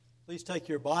Please take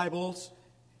your Bibles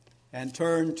and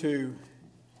turn to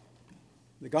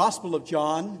the Gospel of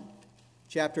John,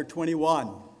 chapter 21.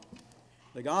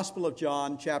 The Gospel of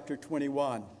John, chapter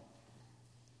 21.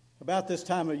 About this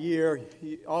time of year,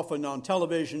 often on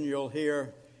television, you'll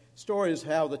hear stories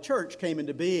how the church came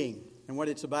into being and what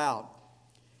it's about.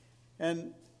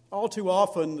 And all too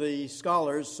often, the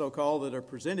scholars, so-called, that are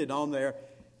presented on there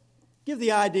give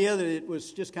the idea that it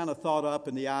was just kind of thought up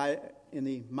in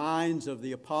the minds of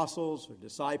the apostles or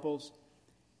disciples,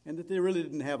 and that they really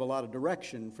didn't have a lot of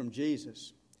direction from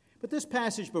Jesus. But this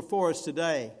passage before us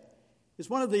today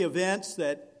is one of the events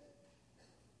that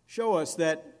show us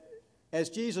that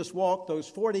as Jesus walked those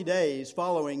 40 days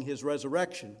following his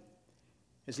resurrection,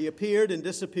 as he appeared and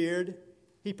disappeared,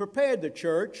 he prepared the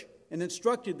church and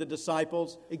instructed the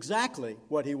disciples exactly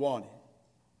what he wanted.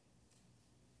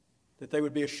 That they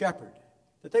would be a shepherd,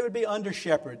 that they would be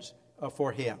under-shepherds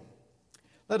for him.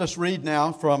 Let us read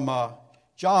now from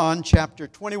John chapter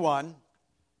 21,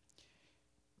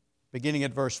 beginning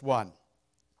at verse 1.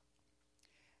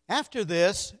 After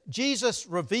this, Jesus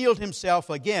revealed himself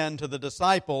again to the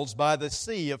disciples by the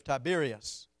Sea of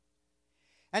Tiberias.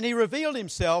 And he revealed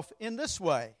himself in this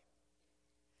way: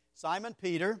 Simon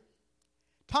Peter,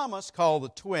 Thomas called the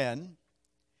twin,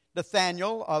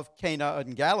 Nathanael of Cana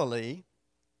in Galilee,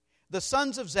 the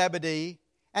sons of Zebedee,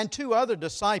 and 2 other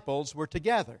disciples were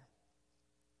together.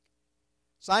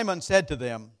 Simon said to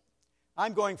them,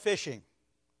 "I'm going fishing."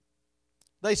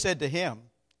 They said to him,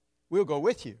 "We'll go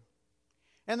with you."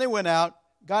 And they went out,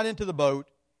 got into the boat,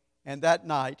 and that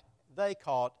night they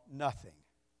caught nothing.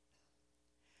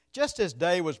 Just as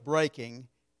day was breaking,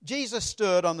 Jesus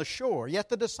stood on the shore, yet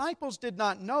the disciples did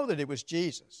not know that it was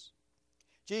Jesus.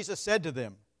 Jesus said to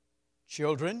them,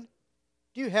 "Children,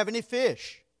 do you have any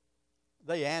fish?"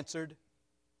 They answered,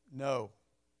 "No."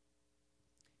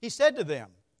 He said to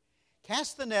them,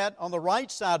 "Cast the net on the right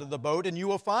side of the boat, and you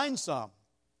will find some."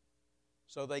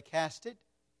 So they cast it,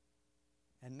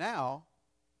 and now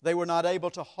they were not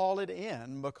able to haul it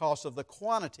in because of the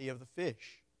quantity of the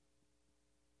fish.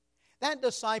 That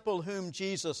disciple whom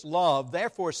Jesus loved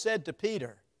therefore said to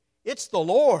Peter, "It's the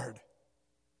Lord."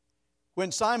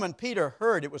 When Simon Peter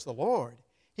heard it was the Lord,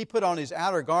 he put on his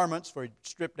outer garments, for he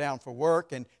stripped down for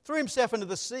work, and threw himself into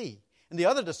the sea. And the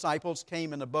other disciples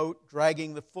came in a boat,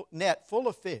 dragging the net full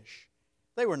of fish.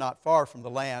 They were not far from the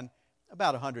land,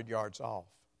 about 100 yards off.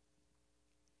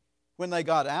 When they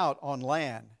got out on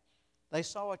land, they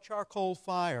saw a charcoal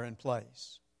fire in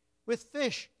place, with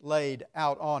fish laid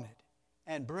out on it,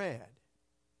 and bread.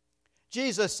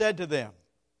 Jesus said to them,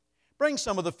 "Bring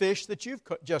some of the fish that you've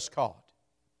just caught."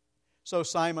 So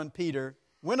Simon Peter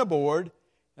went aboard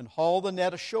and hauled the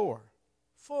net ashore,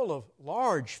 full of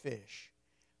large fish,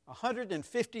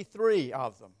 153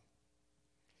 of them.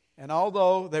 And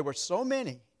although there were so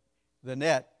many, the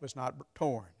net was not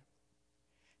torn.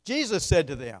 Jesus said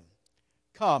to them,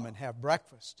 "Come and have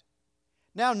breakfast."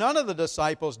 Now none of the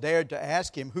disciples dared to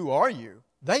ask him, "Who are you?"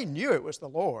 They knew it was the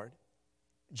Lord.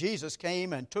 Jesus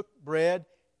came and took bread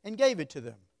and gave it to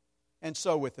them, and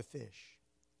so with the fish.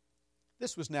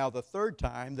 This was now the 3rd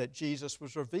time that Jesus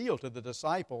was revealed to the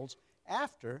disciples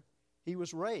after he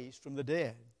was raised from the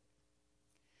dead.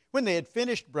 When they had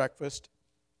finished breakfast,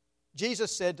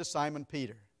 Jesus said to Simon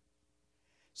Peter,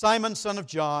 "Simon, son of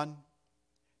John,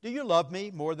 do you love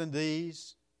me more than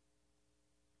these?"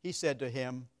 He said to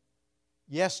him,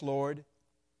 "Yes, Lord,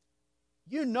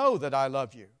 you know that I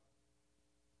love you."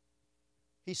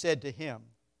 He said to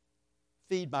him,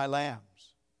 "Feed my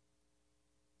lambs."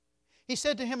 He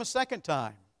said to him a second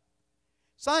time,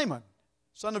 "Simon,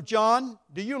 son of John,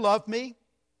 do you love me?"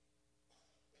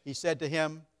 He said to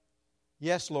him,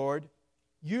 "Yes, Lord,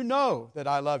 you know that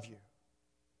I love you."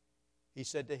 He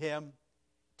said to him,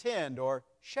 "Tend or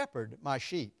shepherd my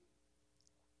sheep."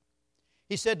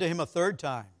 He said to him a third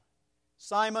time,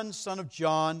 "Simon, son of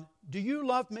John, do you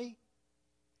love me?"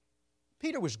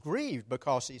 Peter was grieved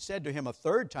because he said to him a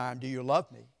third time, "Do you love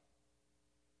me?"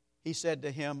 He said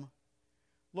to him,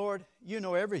 "Lord, you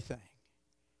know everything,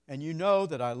 and you know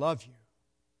that I love you."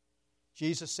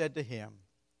 Jesus said to him,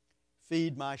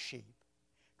 "Feed my sheep.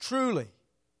 Truly,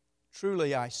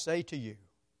 truly I say to you,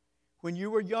 when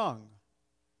you were young,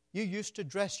 you used to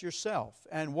dress yourself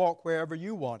and walk wherever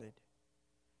you wanted.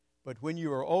 But when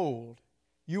you are old,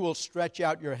 you will stretch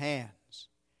out your hands,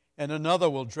 and another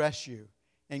will dress you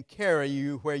and carry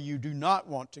you where you do not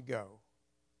want to go."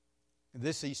 And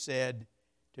this he said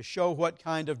to show what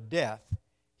kind of death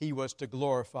he was to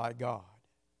glorify God.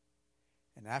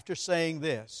 And after saying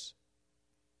this,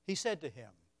 he said to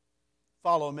him,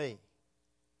 "Follow me."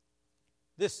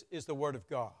 This is the word of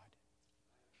God.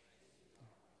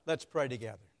 Let's pray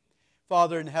together.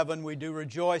 Father in heaven, we do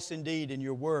rejoice indeed in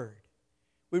your word.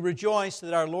 We rejoice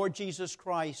that our Lord Jesus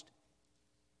Christ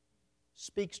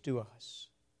speaks to us.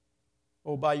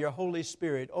 Oh, by your Holy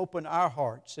Spirit, open our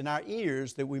hearts and our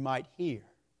ears that we might hear,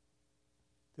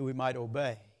 that we might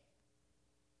obey.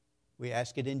 We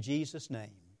ask it in Jesus'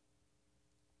 name.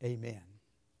 Amen.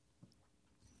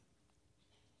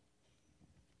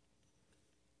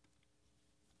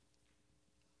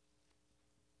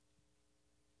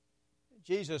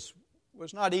 Jesus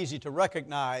was not easy to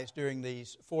recognize during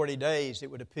these 40 days,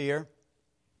 it would appear.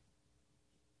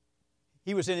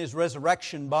 He was in his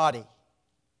resurrection body,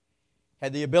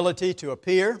 had the ability to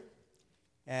appear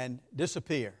and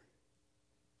disappear.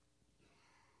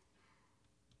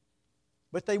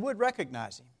 But they would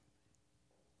recognize him.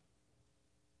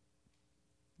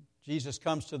 Jesus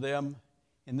comes to them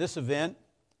in this event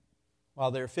while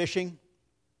they're fishing.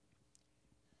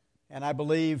 And I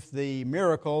believe the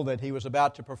miracle that he was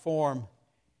about to perform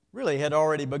really had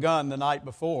already begun the night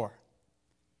before.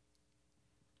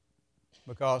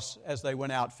 Because as they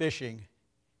went out fishing,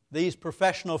 these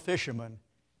professional fishermen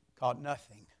caught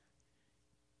nothing.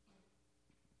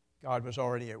 God was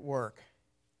already at work.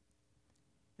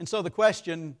 And so the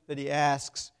question that he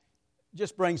asks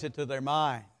just brings it to their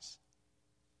minds.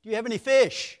 Do you have any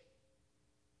fish?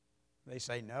 They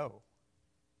say no.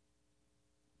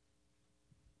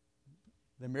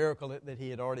 The miracle that he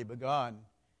had already begun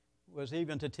was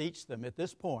even to teach them at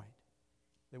this point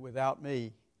that without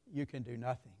me, you can do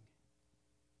nothing.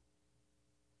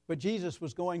 But Jesus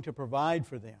was going to provide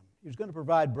for them. He was going to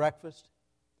provide breakfast.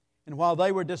 And while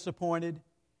they were disappointed,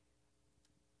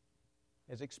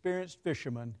 as experienced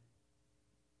fishermen,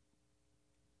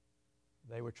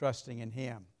 they were trusting in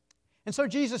him. And so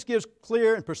Jesus gives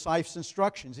clear and precise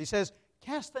instructions. He says,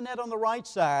 cast the net on the right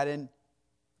side and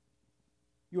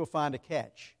you will find a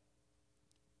catch.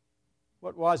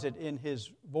 What was it in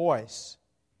his voice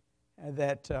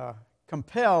that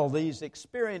compelled these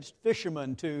experienced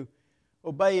fishermen to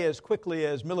obey as quickly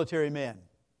as military men?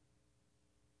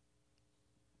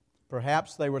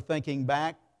 Perhaps they were thinking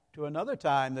back to another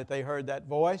time that they heard that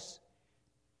voice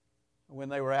when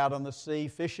they were out on the sea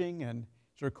fishing, and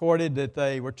it's recorded that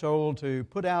they were told to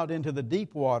put out into the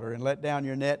deep water and let down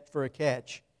your net for a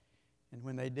catch. And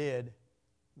when they did,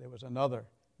 there was another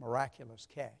miraculous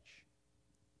catch.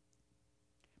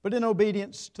 But in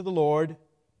obedience to the Lord,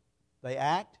 they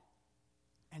act,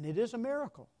 and it is a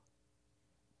miracle.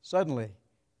 Suddenly,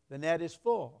 the net is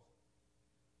full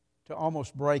to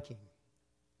almost breaking.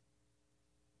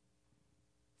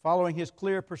 Following his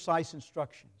clear, precise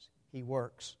instructions, he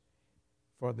works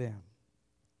for them.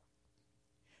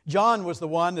 John was the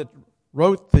one that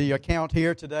wrote the account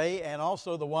here today, and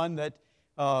also the one that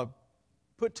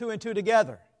put two and two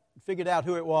together and figured out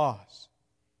who it was.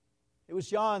 It was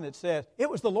John that said, it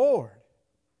was the Lord.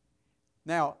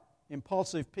 Now,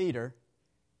 impulsive Peter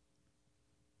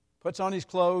puts on his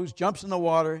clothes, jumps in the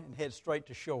water, and heads straight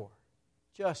to shore,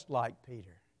 just like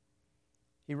Peter.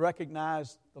 He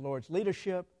recognized the Lord's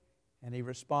leadership, and he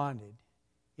responded,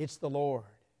 it's the Lord.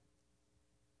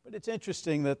 But it's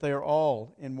interesting that they're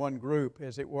all in one group,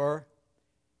 as it were.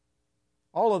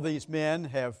 All of these men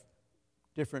have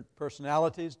different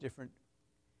personalities, different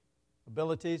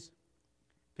abilities.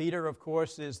 Peter, of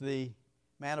course, is the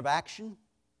man of action.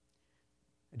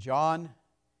 John,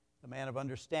 the man of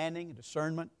understanding and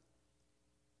discernment.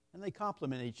 And they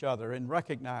complement each other in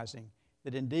recognizing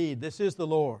that indeed this is the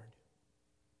Lord.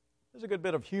 There's a good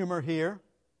bit of humor here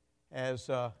as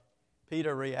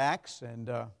Peter reacts and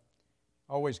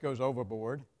always goes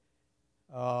overboard.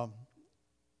 Had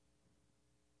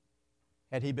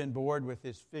he been bored with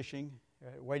his fishing,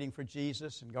 waiting for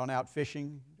Jesus and gone out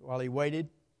fishing while he waited,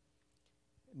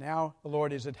 now the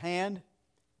Lord is at hand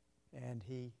and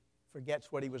he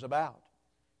forgets what he was about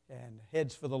and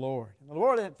heads for the Lord. And the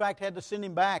Lord, in fact, had to send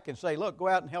him back and say, look, go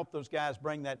out and help those guys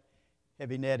bring that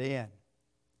heavy net in.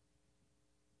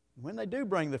 And when they do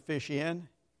bring the fish in,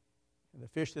 the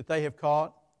fish that they have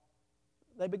caught,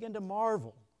 they begin to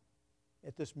marvel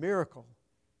at this miracle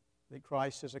that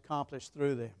Christ has accomplished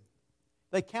through them.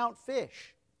 They count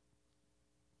fish.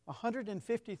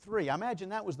 153. I imagine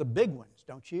that was the big ones,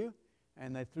 don't you?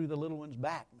 And they threw the little ones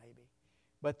back, maybe.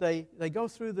 But they go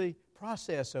through the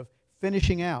process of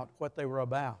finishing out what they were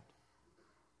about.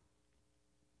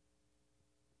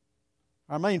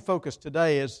 Our main focus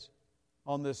today is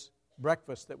on this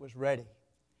breakfast that was ready.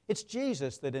 It's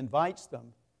Jesus that invites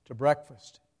them to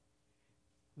breakfast.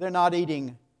 They're not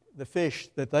eating the fish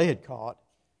that they had caught,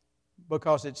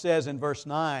 because it says in verse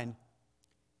 9,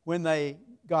 when they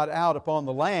got out upon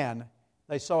the land,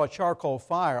 they saw a charcoal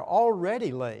fire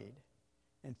already laid,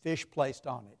 and fish placed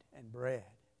on it, and bread.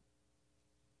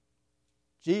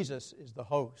 Jesus is the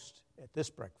host at this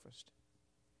breakfast.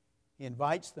 He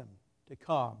invites them to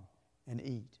come and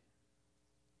eat.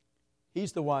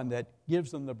 He's the one that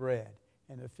gives them the bread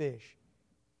and the fish.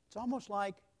 It's almost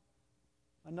like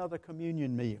another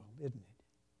communion meal, isn't it?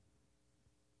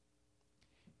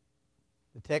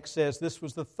 The text says this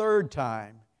was the third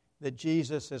time that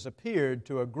Jesus has appeared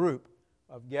to a group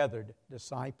of gathered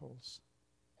disciples.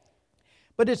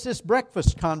 But it's this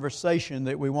breakfast conversation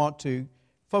that we want to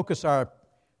focus our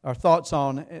thoughts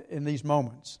on in these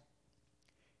moments.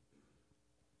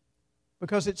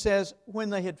 Because it says, when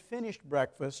they had finished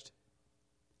breakfast,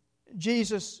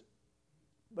 Jesus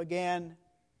began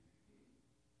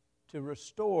to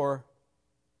restore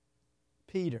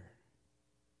Peter.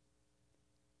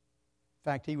 In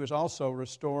fact, he was also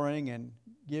restoring and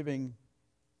giving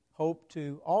hope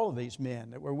to all of these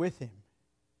men that were with him.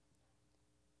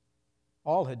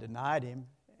 All had denied him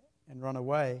and run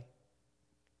away.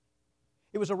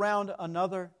 It was around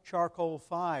another charcoal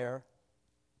fire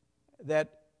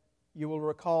that you will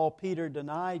recall Peter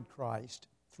denied Christ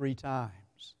 3 times.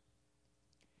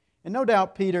 And no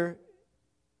doubt Peter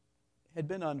had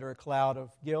been under a cloud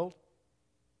of guilt,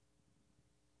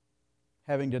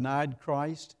 having denied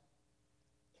Christ,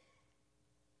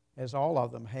 as all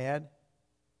of them had.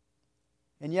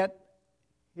 And yet,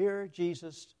 here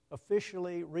Jesus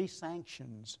officially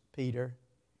re-sanctions Peter,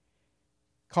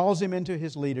 calls him into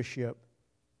his leadership,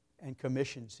 and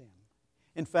commissions him.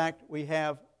 In fact, we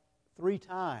have 3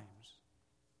 times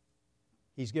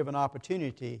he's given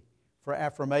opportunity for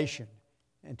affirmation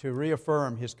and to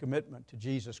reaffirm his commitment to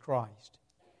Jesus Christ.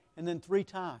 And then 3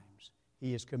 times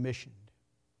he is commissioned.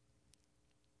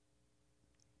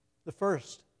 The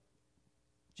first,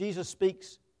 Jesus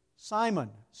speaks, "Simon,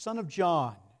 son of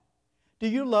John, do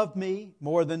you love me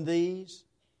more than these?"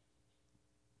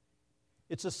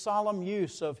 It's a solemn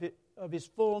use of his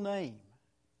full name.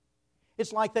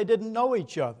 It's like they didn't know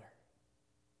each other.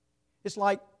 It's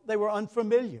like they were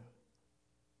unfamiliar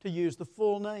to use the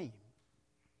full name.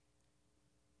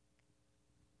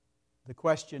 The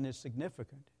question is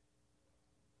significant.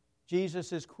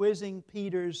 Jesus is quizzing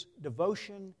Peter's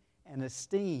devotion and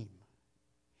esteem.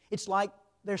 It's like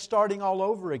they're starting all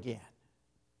over again.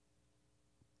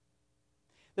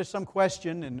 There's some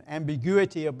question and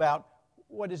ambiguity about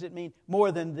what does it mean,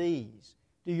 more than these?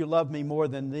 Do you love me more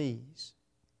than these?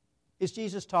 Is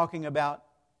Jesus talking about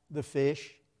the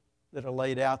fish that are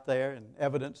laid out there and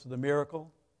evidence of the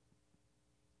miracle?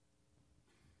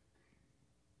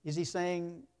 Is he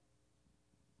saying,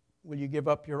 will you give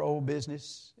up your old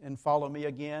business and follow me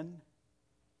again?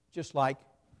 Just like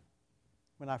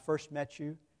when I first met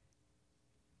you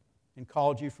and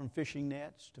called you from fishing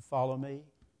nets to follow me?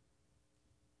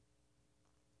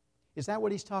 Is that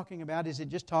what he's talking about? Is it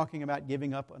just talking about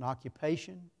giving up an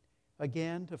occupation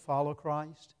again to follow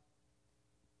Christ?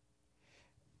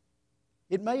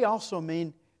 It may also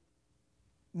mean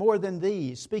more than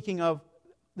these. Speaking of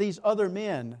these other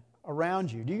men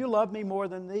around you, do you love me more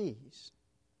than these?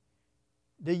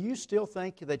 Do you still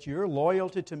think that your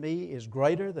loyalty to me is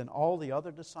greater than all the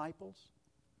other disciples?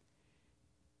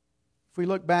 If we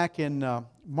look back in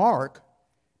Mark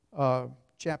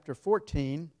chapter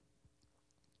 14,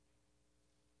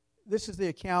 this is the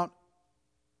account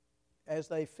as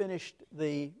they finished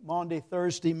the Maundy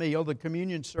Thursday meal, the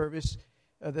communion service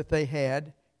that they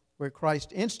had, where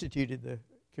Christ instituted the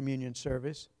communion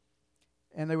service.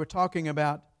 And they were talking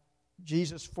about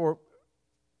Jesus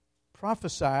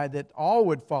prophesied that all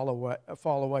would fall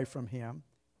away from him.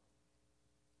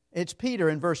 It's Peter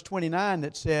in verse 29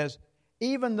 that says,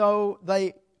 even though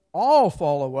they all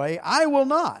fall away, I will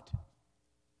not.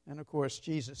 And of course,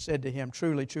 Jesus said to him,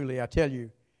 truly, truly, I tell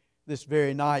you, this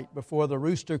very night before the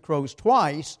rooster crows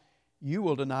twice, you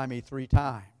will deny me 3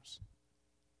 times.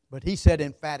 But he said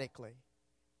emphatically,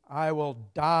 I will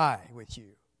die with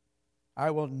you. I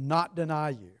will not deny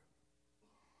you.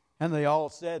 And they all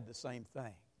said the same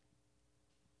thing.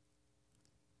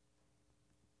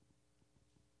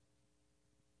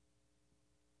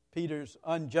 Peter's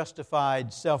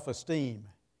unjustified self-esteem.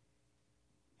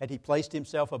 Had he placed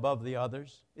himself above the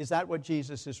others? Is that what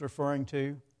Jesus is referring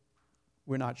to?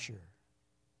 We're not sure.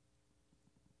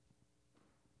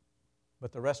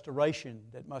 But the restoration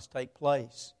that must take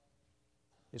place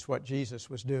is what Jesus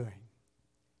was doing.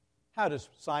 How does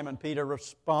Simon Peter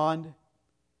respond?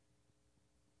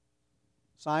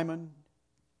 Simon,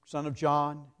 son of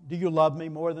John, do you love me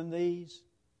more than these?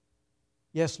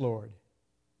 Yes, Lord,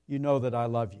 you know that I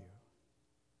love you.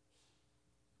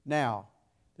 Now,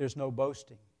 there's no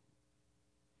boasting.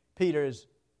 Peter is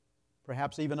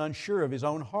perhaps even unsure of his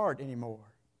own heart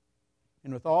anymore.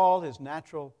 And with all his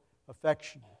natural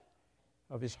affection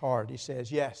of his heart. He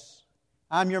says, yes,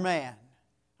 I'm your man.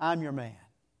 I'm your man.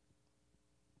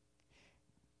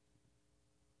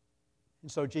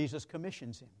 And so Jesus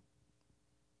commissions him.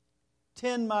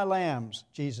 Tend my lambs,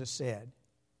 Jesus said.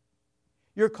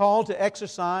 You're called to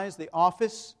exercise the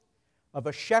office of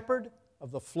a shepherd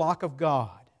of the flock of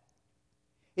God.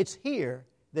 It's here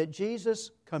that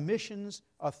Jesus commissions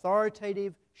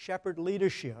authoritative shepherd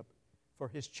leadership for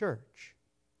His church,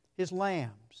 His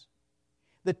lambs.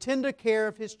 The tender care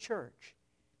of His church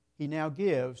He now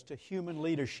gives to human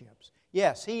leaderships.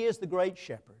 Yes, He is the great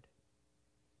shepherd,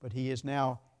 but He is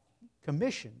now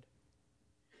commissioned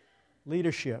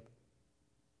leadership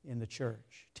in the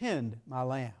church. Tend my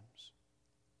lambs.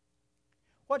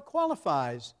 What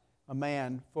qualifies a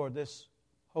man for this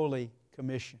holy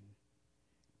commission?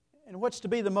 And what's to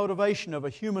be the motivation of a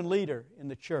human leader in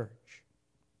the church?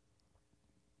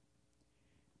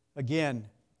 Again,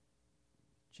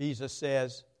 Jesus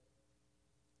says,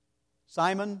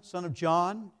 Simon, son of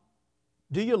John,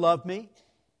 do you love me?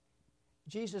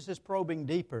 Jesus is probing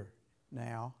deeper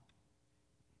now.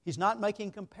 He's not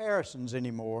making comparisons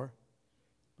anymore,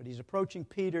 but He's approaching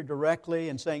Peter directly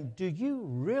and saying, do you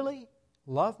really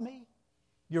love me,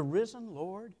 your risen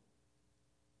Lord?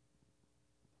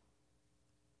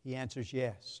 He answers,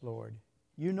 yes, Lord.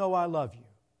 You know I love you.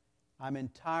 I'm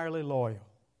entirely loyal.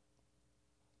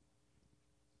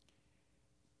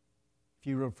 If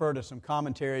you refer to some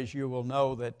commentaries, you will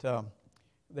know that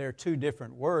there are two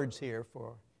different words here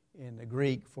in the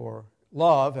Greek for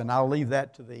love, and I'll leave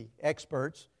that to the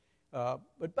experts.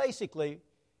 But basically,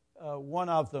 one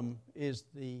of them is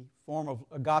the form of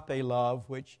agape love,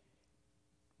 which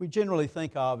we generally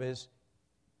think of as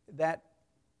that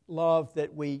love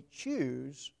that we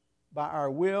choose by our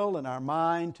will and our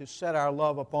mind to set our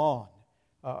love upon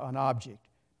an object,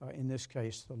 in this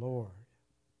case, the Lord.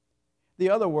 The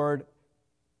other word,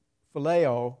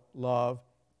 phileo, love,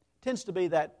 tends to be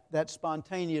that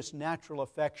spontaneous, natural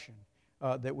affection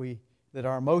that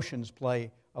our emotions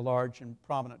play a large and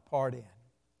prominent part in.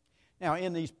 Now,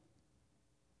 in these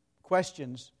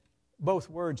questions, both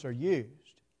words are used.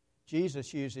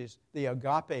 Jesus uses the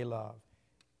agape love.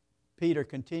 Peter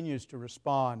continues to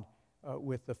respond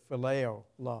with the phileo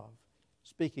love,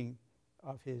 speaking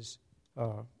of his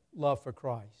love for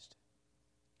Christ.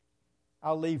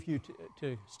 I'll leave you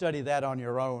to study that on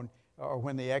your own or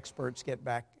when the experts get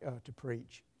back to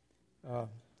preach.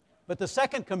 But the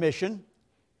second commission,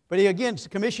 but He again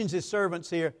commissions His servants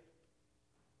here,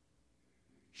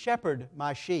 shepherd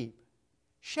my sheep.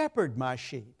 Shepherd my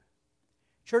sheep.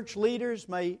 Church leaders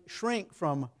may shrink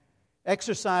from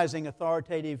exercising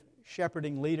authoritative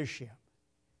shepherding leadership.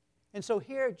 And so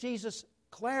here Jesus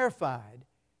clarified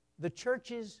the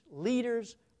church's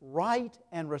leaders' right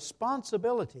and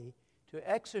responsibility to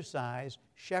exercise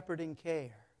shepherding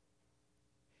care.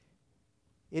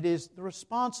 It is the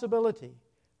responsibility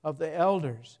of the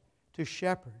elders to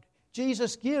shepherd.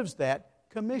 Jesus gives that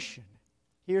commission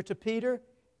here to Peter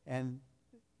and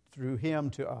through him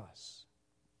to us.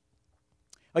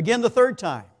 Again, the third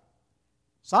time,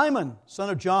 Simon, son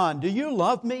of John, do you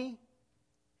love me?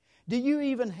 Do you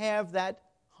even have that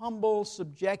humble,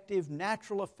 subjective,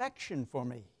 natural affection for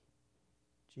me?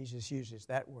 Jesus uses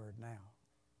that word now.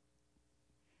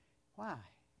 Why?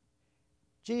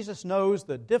 Jesus knows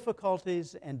the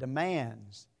difficulties and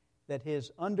demands that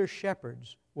His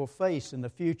under-shepherds will face in the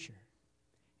future.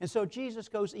 And so Jesus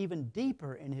goes even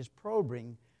deeper in His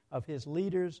probing of His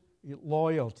leaders'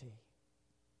 loyalty.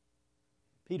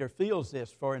 Peter feels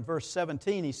this, for in verse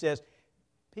 17 he says,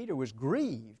 Peter was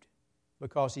grieved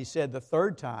because he said the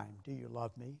third time, do you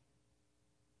love me?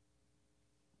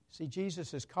 See,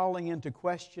 Jesus is calling into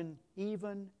question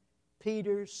even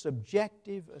Peter's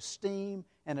subjective esteem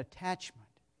and attachment,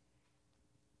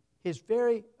 his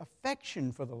very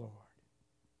affection for the Lord.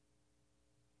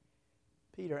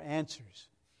 Peter answers,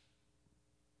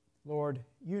 Lord,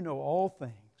 you know all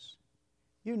things.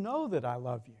 You know that I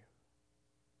love you.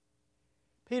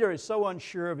 Peter is so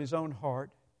unsure of his own heart,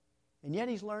 and yet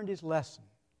he's learned his lesson,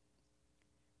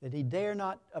 that he dare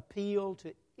not appeal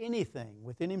to anything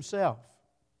within himself.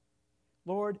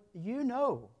 Lord, you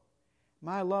know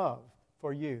my love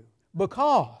for you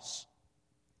because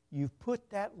you've put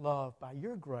that love by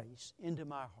your grace into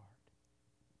my heart.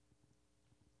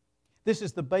 This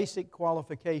is the basic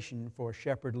qualification for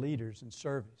shepherd leaders in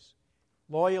service.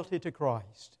 Loyalty to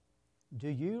Christ. Do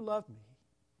you love me?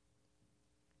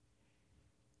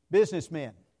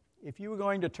 Businessmen, if you were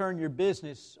going to turn your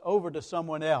business over to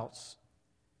someone else,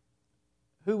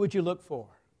 who would you look for?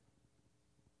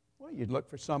 Well, you'd look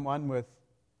for someone with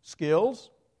skills.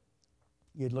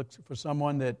 You'd look for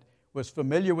someone that was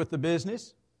familiar with the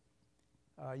business.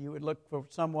 you would look for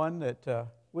someone that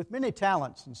with many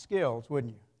talents and skills,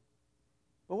 wouldn't you?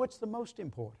 But what's the most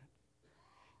important?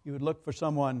 You would look for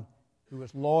someone who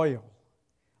is loyal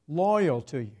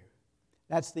to you.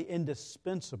 That's the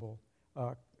indispensable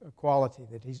quality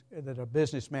that a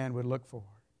businessman would look for.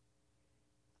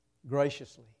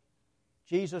 Graciously,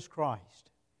 Jesus Christ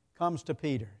comes to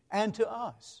Peter and to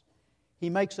us. He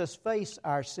makes us face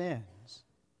our sins.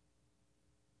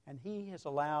 And He has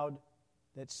allowed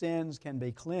that sins can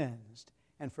be cleansed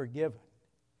and forgiven.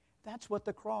 That's what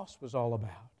the cross was all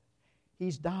about.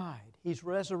 He's died. He's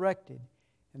resurrected.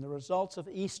 And the results of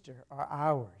Easter are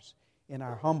ours in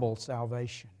our humble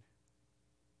salvation.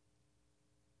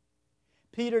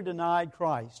 Peter denied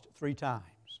Christ 3 times.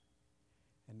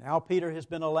 And now Peter has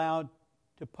been allowed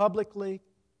to publicly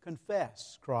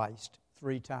confess Christ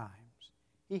 3 times.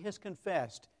 He has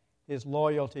confessed his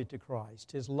loyalty to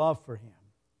Christ, his love for Him.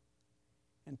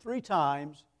 And 3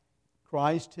 times,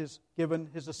 Christ has given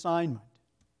His assignment.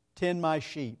 Tend my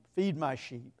sheep, feed my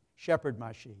sheep, shepherd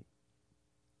my sheep.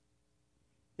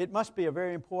 It must be a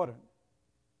very important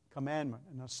commandment,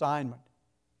 an assignment.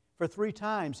 For 3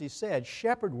 times He said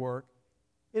shepherd work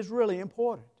is really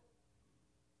important.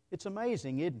 It's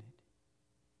amazing, isn't it?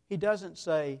 He doesn't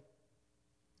say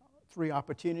 3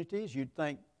 opportunities. You'd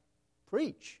think,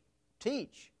 preach,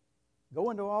 teach, go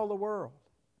into all the world.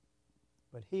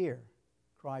 But here,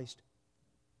 Christ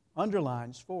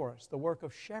underlines for us the work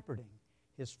of shepherding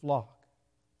His flock.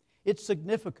 It's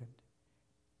significant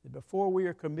that before we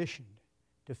are commissioned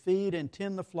to feed and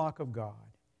tend the flock of God,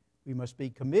 we must be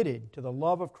committed to the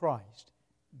love of Christ,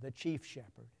 the chief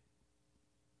shepherd.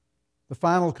 The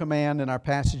final command in our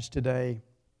passage today,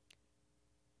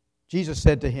 Jesus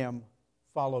said to him,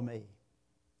 "Follow me."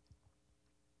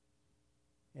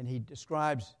 And He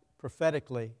describes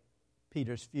prophetically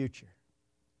Peter's future.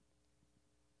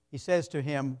 He says to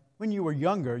him, "When you were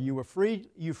younger, you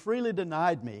freely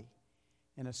denied me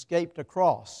and escaped a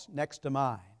cross next to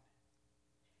mine.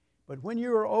 But when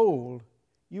you are old,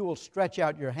 you will stretch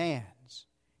out your hands,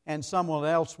 and someone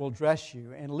else will dress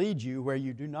you and lead you where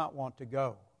you do not want to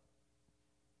go."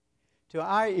 To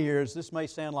our ears, this may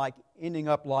sound like ending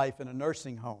up life in a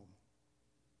nursing home.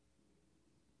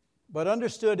 But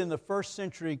understood in the first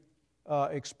century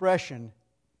expression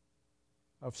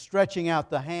of stretching out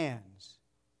the hands,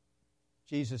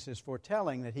 Jesus is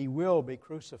foretelling that He will be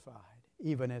crucified,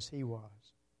 even as He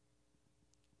was.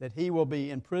 That He will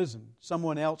be in prison.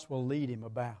 Someone else will lead Him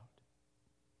about.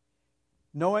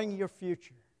 Knowing your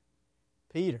future,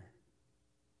 Peter,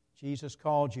 Jesus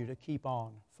called you to keep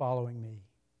on following me.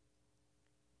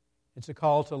 It's a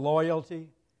call to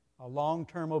loyalty, a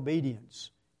long-term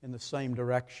obedience in the same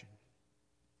direction.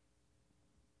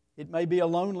 It may be a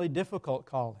lonely, difficult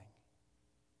calling.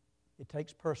 It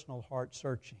takes personal heart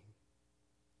searching.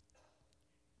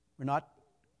 We're not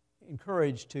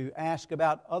encouraged to ask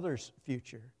about others'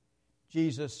 future.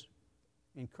 Jesus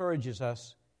encourages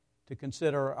us to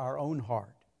consider our own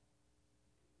heart.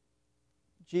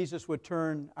 Jesus would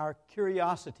turn our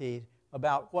curiosity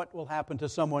about what will happen to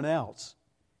someone else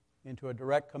into a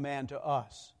direct command to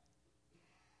us.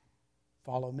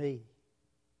 Follow me.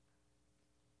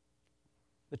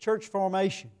 The church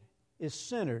formation is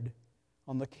centered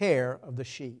on the care of the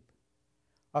sheep.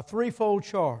 A 3-fold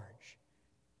charge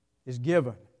is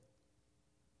given.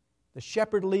 The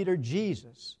shepherd leader,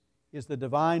 Jesus, is the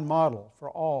divine model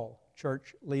for all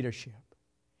church leadership.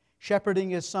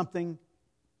 Shepherding is something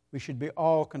we should be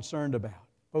all concerned about,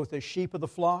 both as sheep of the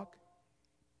flock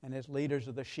and as leaders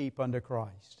of the sheep under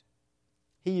Christ.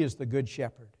 He is the good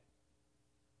shepherd.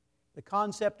 The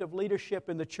concept of leadership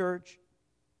in the church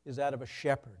is that of a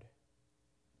shepherd.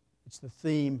 It's the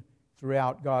theme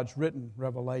throughout God's written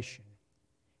revelation.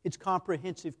 It's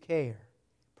comprehensive care,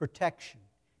 protection,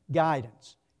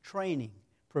 guidance, training,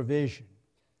 provision.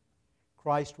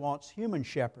 Christ wants human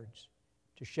shepherds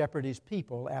to shepherd His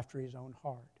people after His own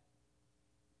heart.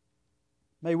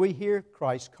 May we hear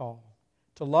Christ's call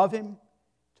to love Him,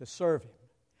 to serve Him,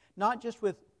 not just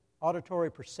with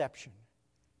auditory perception,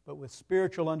 but with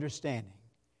spiritual understanding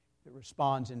that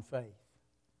responds in faith.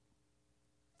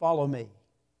 Follow me.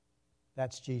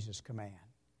 That's Jesus' command.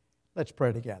 Let's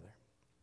pray together.